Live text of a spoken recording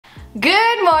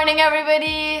Good morning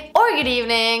everybody, or good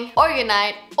evening, or good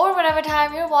night, or whatever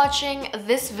time you're watching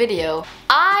this video.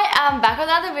 I am back with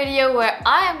another video where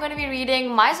I am going to be reading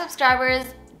my subscribers'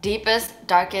 deepest,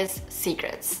 darkest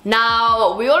secrets.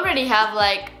 Now, we already have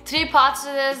like 3 parts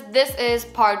to this. This is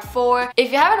part 4.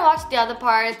 If you haven't watched the other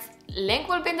parts, link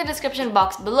will be in the description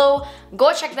box below.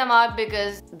 Go check them out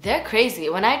because they're crazy.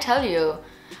 When I tell you,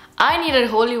 I needed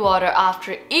holy water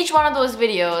after each one of those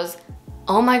videos.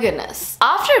 Oh my goodness.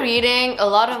 After reading a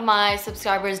lot of my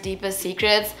subscribers' deepest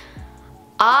secrets,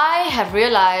 I have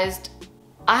realized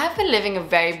I have been living a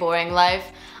very boring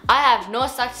life. I have no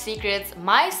such secrets.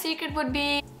 My secret would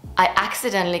be I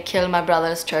accidentally killed my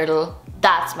brother's turtle.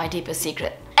 That's my deepest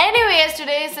secret. Anyways,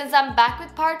 today, since I'm back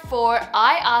with part 4,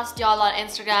 I asked y'all on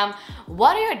Instagram,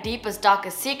 what are your deepest,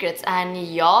 darkest secrets? And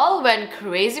y'all went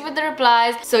crazy with the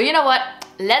replies. So you know what?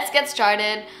 Let's get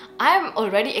started. I'm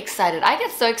already excited. I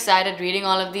get so excited reading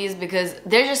all of these because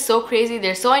they're just so crazy.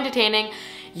 They're so entertaining.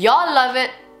 Y'all love it.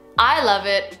 I love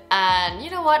it. And you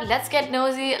know what? Let's get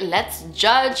nosy. Let's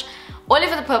judge. Only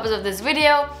for the purpose of this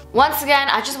video. Once again,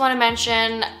 I just want to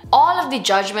mention all of the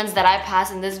judgments that I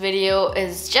pass in this video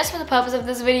is just for the purpose of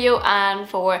this video and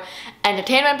for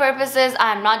entertainment purposes.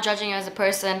 I'm not judging you as a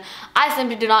person. I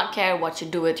simply do not care what you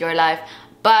do with your life.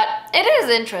 But it is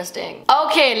interesting.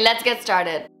 Okay, let's get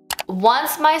started.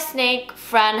 Once my snake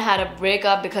friend had a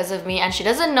breakup because of me and she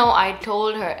doesn't know I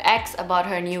told her ex about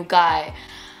her new guy.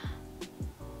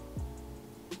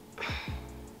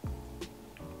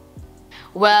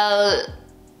 Well,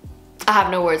 I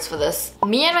have no words for this.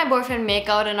 Me and my boyfriend make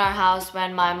out in our house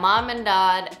when my mom and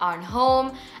dad aren't home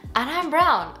and I'm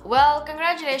brown. Well,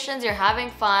 congratulations, you're having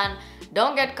fun.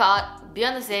 Don't get caught. Be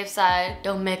on the safe side.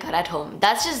 Don't make out at home.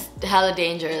 That's just hella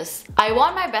dangerous. I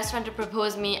want my best friend to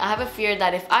propose me. I have a fear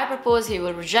that if I propose, he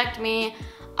will reject me.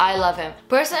 I love him.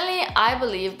 Personally, I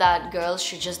believe that girls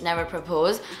should just never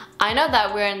propose. I know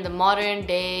that we're in the modern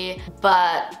day,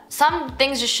 but some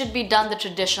things just should be done the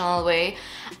traditional way.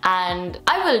 And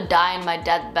I will die in my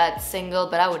deathbed single,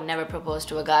 but I would never propose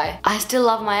to a guy. I still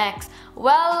love my ex.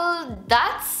 Well,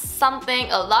 that's something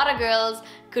a lot of girls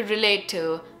could relate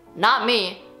to. Not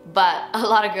me, but a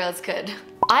lot of girls could.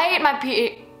 I ate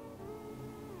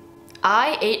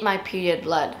my period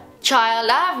blood. Child,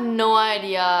 I have no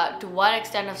idea to what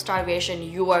extent of starvation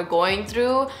you are going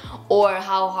through or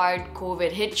how hard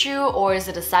COVID hit you, or is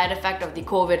it a side effect of the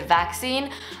COVID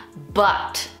vaccine?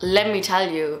 But let me tell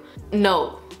you,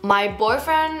 no. My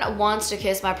boyfriend wants to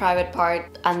kiss my private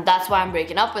part and that's why I'm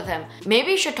breaking up with him.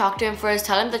 Maybe you should talk to him first,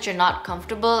 tell him that you're not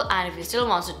comfortable, and if he still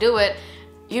wants to do it,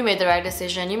 you made the right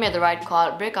decision, you made the right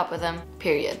call, break up with him,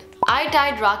 period. I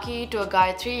tied Rocky to a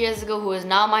guy 3 years ago who is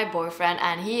now my boyfriend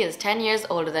and he is 10 years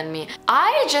older than me.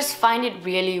 I just find it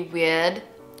really weird.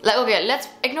 Like, okay, let's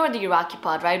ignore the Rocky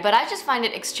part, right? But I just find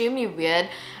it extremely weird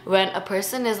when a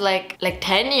person is like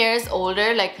 10 years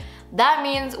older. Like, that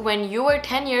means when you were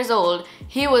 10 years old,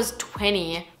 he was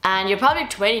 20 and you're probably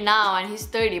 20 now and he's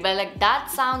 30, but like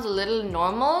that sounds a little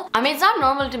normal. I mean, it's not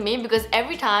normal to me because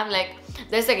every time like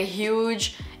there's like a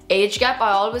huge age gap,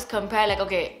 I always compare like,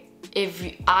 okay, if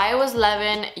I was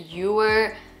 11, you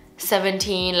were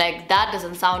 17, like that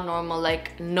doesn't sound normal.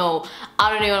 Like, no,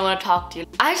 I don't even want to talk to you.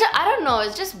 I don't know,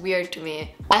 it's just weird to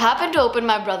me. I happened to open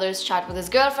my brother's chat with his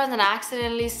girlfriend and I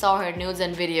accidentally saw her nudes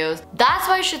and videos. That's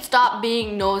why you should stop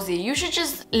being nosy. You should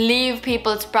just leave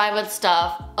people's private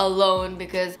stuff alone,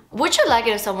 because would you like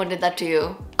it if someone did that to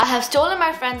you? I have stolen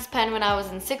my friend's pen when I was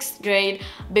in 6th grade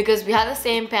because we had the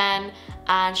same pen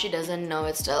and she doesn't know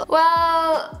it still.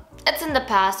 Well, it's in the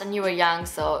past and you were young,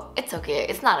 so it's okay.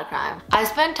 It's not a crime. I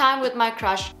spent time with my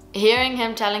crush, hearing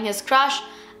him telling his crush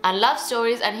and love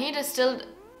stories, and he distilled.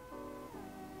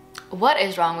 What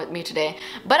is wrong with me today?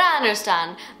 But I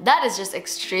understand. That is just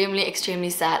extremely, extremely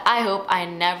sad. I hope I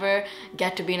never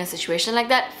get to be in a situation like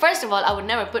that. First of all, I would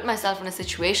never put myself in a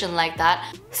situation like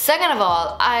that. Second of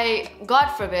all, God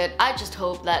forbid, I just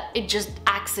hope that it just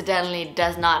accidentally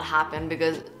does not happen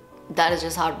because that is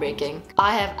just heartbreaking.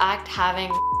 I have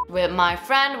having with my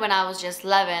friend when I was just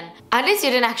 11. At least you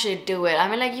didn't actually do it. I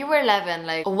mean, like, you were 11.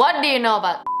 Like, what do you know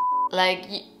about like,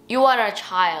 you are a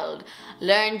child.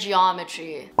 Learn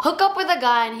geometry. Hook up with a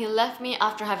guy and he left me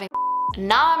after having.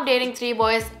 Now I'm dating 3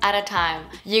 boys at a time.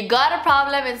 You got a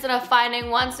problem, instead of finding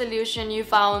one solution, you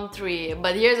found 3.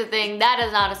 But here's the thing, that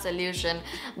is not a solution.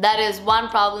 That is one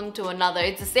problem to another.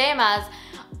 It's the same as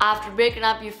after breaking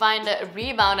up, you find a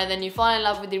rebound and then you fall in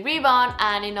love with the rebound,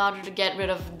 and in order to get rid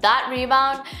of that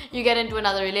rebound, you get into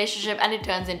another relationship and it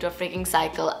turns into a freaking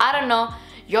cycle. I don't know,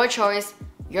 your choice,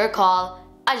 your call.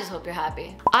 I just hope you're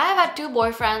happy. I have had 2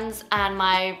 boyfriends and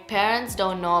my parents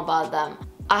don't know about them.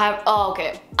 Oh,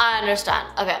 okay, I understand.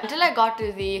 Okay, until I got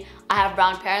to the I have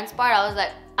brown parents part, I was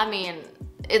like, I mean,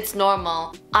 it's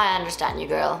normal. I understand you,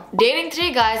 girl. Dating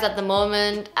 3 guys at the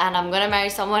moment and I'm gonna marry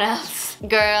someone else.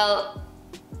 Girl,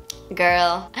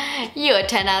 you're a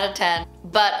 10 out of 10.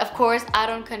 But of course, I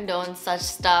don't condone such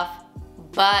stuff,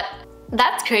 but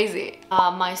that's crazy.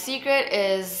 My secret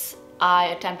is I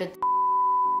attempted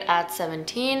at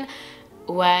 17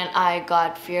 when I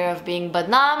got fear of being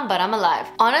badnaam, but I'm alive.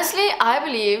 Honestly, I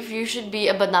believe you should be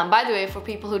a badnaam. By the way, for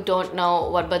people who don't know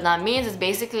what badnaam means, it's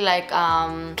basically like,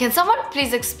 can someone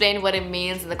please explain what it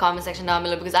means in the comment section down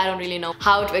below, because I don't really know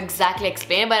how to exactly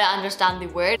explain it, but I understand the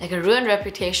word. Like a ruined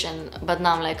reputation,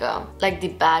 badnaam, like the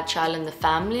bad child in the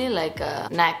family,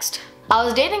 next. I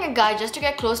was dating a guy just to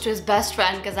get close to his best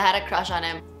friend because I had a crush on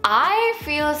him. I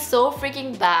feel so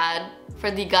freaking bad for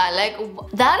the guy. Like,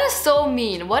 that is so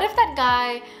mean. What if that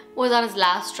guy was on his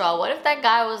last straw? What if that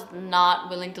guy was not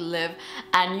willing to live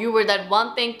and you were that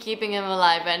one thing keeping him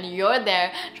alive and you're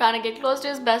there trying to get close to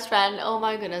his best friend? Oh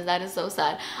my goodness, that is so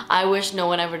sad. I wish no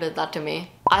one ever did that to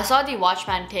me. I saw the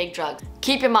watchman take drugs.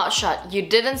 Keep your mouth shut. You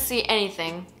didn't see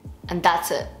anything and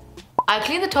that's it. I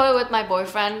cleaned the toilet with my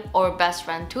boyfriend or best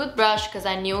friend toothbrush because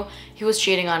I knew he was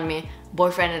cheating on me.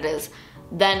 Boyfriend it is.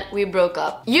 Then we broke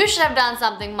up. You should have done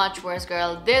something much worse,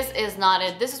 girl. This is not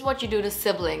it. This is what you do to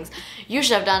siblings. You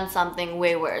should have done something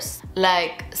way worse.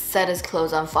 Like set his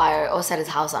clothes on fire or set his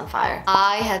house on fire.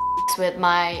 I had sex with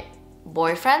my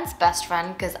boyfriend's best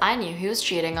friend because I knew he was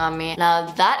cheating on me.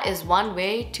 Now that is one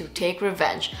way to take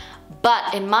revenge.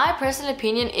 But in my personal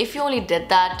opinion, if you only did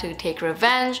that to take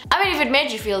revenge, I mean, if it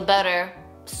made you feel better,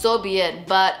 so be it.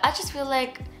 But I just feel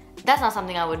like that's not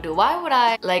something I would do. Why would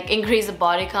I increase the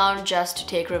body count just to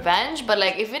take revenge? But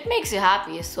if it makes you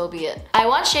happy, so be it. I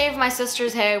once shaved my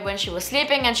sister's hair when she was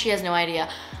sleeping and she has no idea.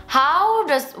 How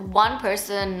does one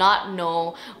person not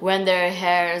know when their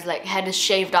head is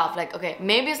shaved off? Okay,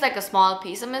 maybe it's a small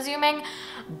piece, I'm assuming,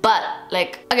 but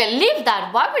okay, leave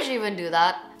that. Why would you even do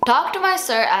that? Talk to my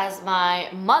sir as my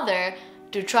mother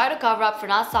to try to cover up for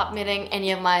not submitting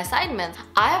any of my assignments.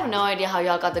 I have no idea how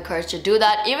y'all got the courage to do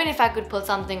that. Even if I could pull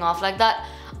something off like that,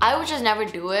 I would just never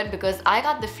do it because I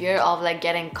got the fear of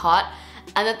getting caught.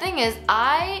 And the thing is,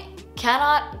 I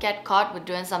cannot get caught with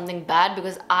doing something bad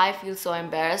because I feel so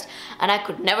embarrassed and I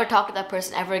could never talk to that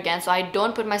person ever again, so I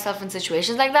don't put myself in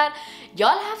situations like that.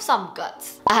 Y'all have some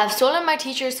guts. I have stolen my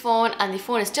teacher's phone and the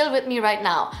phone is still with me right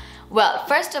now. Well,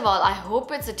 first of all, I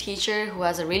hope it's a teacher who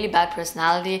has a really bad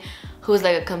personality, who's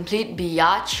a complete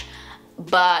biatch.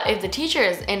 But if the teacher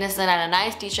is innocent and a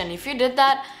nice teacher, and if you did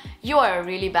that, you are a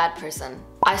really bad person.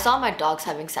 I saw my dogs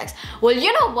having sex. Well,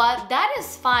 you know what? That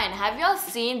is fine. Have y'all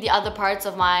seen the other parts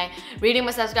of my Reading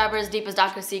My Subscribers' Deepest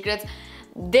Darkest Secrets?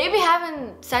 They be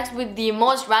having sex with the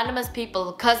most randomest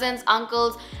people. Cousins,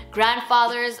 uncles,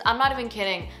 grandfathers. I'm not even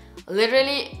kidding.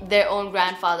 Literally their own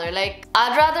grandfather.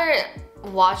 I'd rather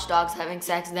watch dogs having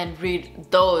sex than read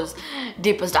those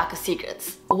deepest darkest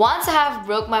secrets. Once I have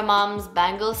broke my mom's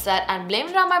bangle set and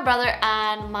blamed it on my brother,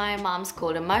 and my mom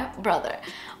scolded my brother.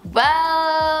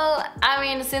 Well, I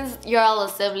mean, since you're all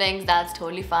siblings, that's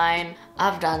totally fine.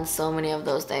 I've done so many of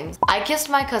those things. I kissed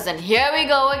my cousin. Here we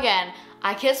go again.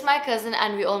 I kissed my cousin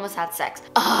and we almost had sex.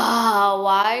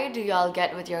 Why do y'all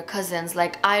get with your cousins?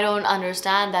 I don't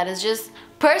understand. That is just,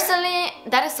 personally,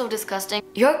 that is so disgusting.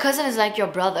 Your cousin is like your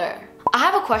brother. I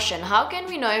have a question. How can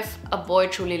we know if a boy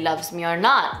truly loves me or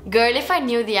not? Girl, if I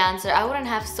knew the answer, I wouldn't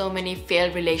have so many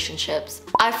failed relationships.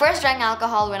 I first drank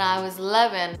alcohol when I was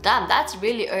 11. Damn, that's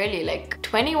really early.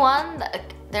 21?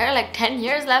 There are 10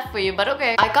 years left for you, but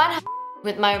okay. I can't have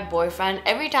with my boyfriend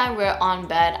every time we're on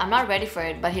bed. I'm not ready for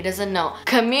it, but he doesn't know.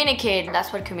 Communicate.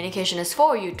 That's what communication is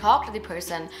for. You talk to the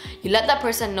person. You let that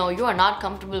person know you are not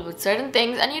comfortable with certain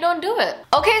things and you don't do it.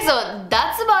 Okay, so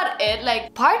that's about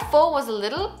it. Part 4 was a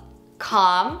little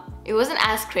calm. It wasn't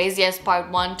as crazy as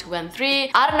part 1, 2, and 3.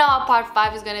 I don't know how part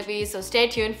 5 is gonna be, so stay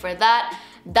tuned for that.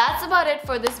 That's about it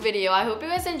for this video. I hope you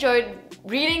guys enjoyed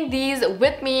reading these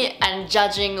with me and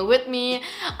judging with me.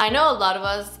 I know a lot of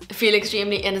us feel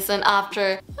extremely innocent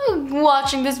after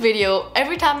watching this video.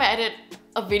 Every time I edit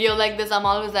a video like this, I'm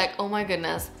always like, oh my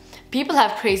goodness. People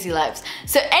have crazy lives.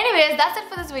 So anyways, that's it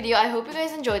for this video. I hope you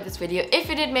guys enjoyed this video. If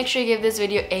you did, make sure you give this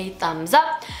video a thumbs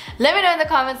up. Let me know in the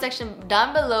comment section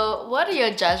down below, what are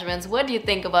your judgments? What do you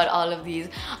think about all of these?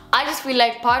 I just feel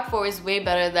like part 4 is way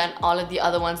better than all of the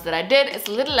other ones that I did. It's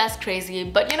a little less crazy,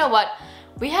 but you know what?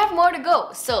 We have more to go.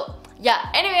 So yeah,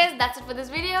 anyways, that's it for this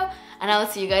video, and I will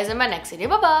see you guys in my next video.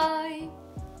 Bye bye.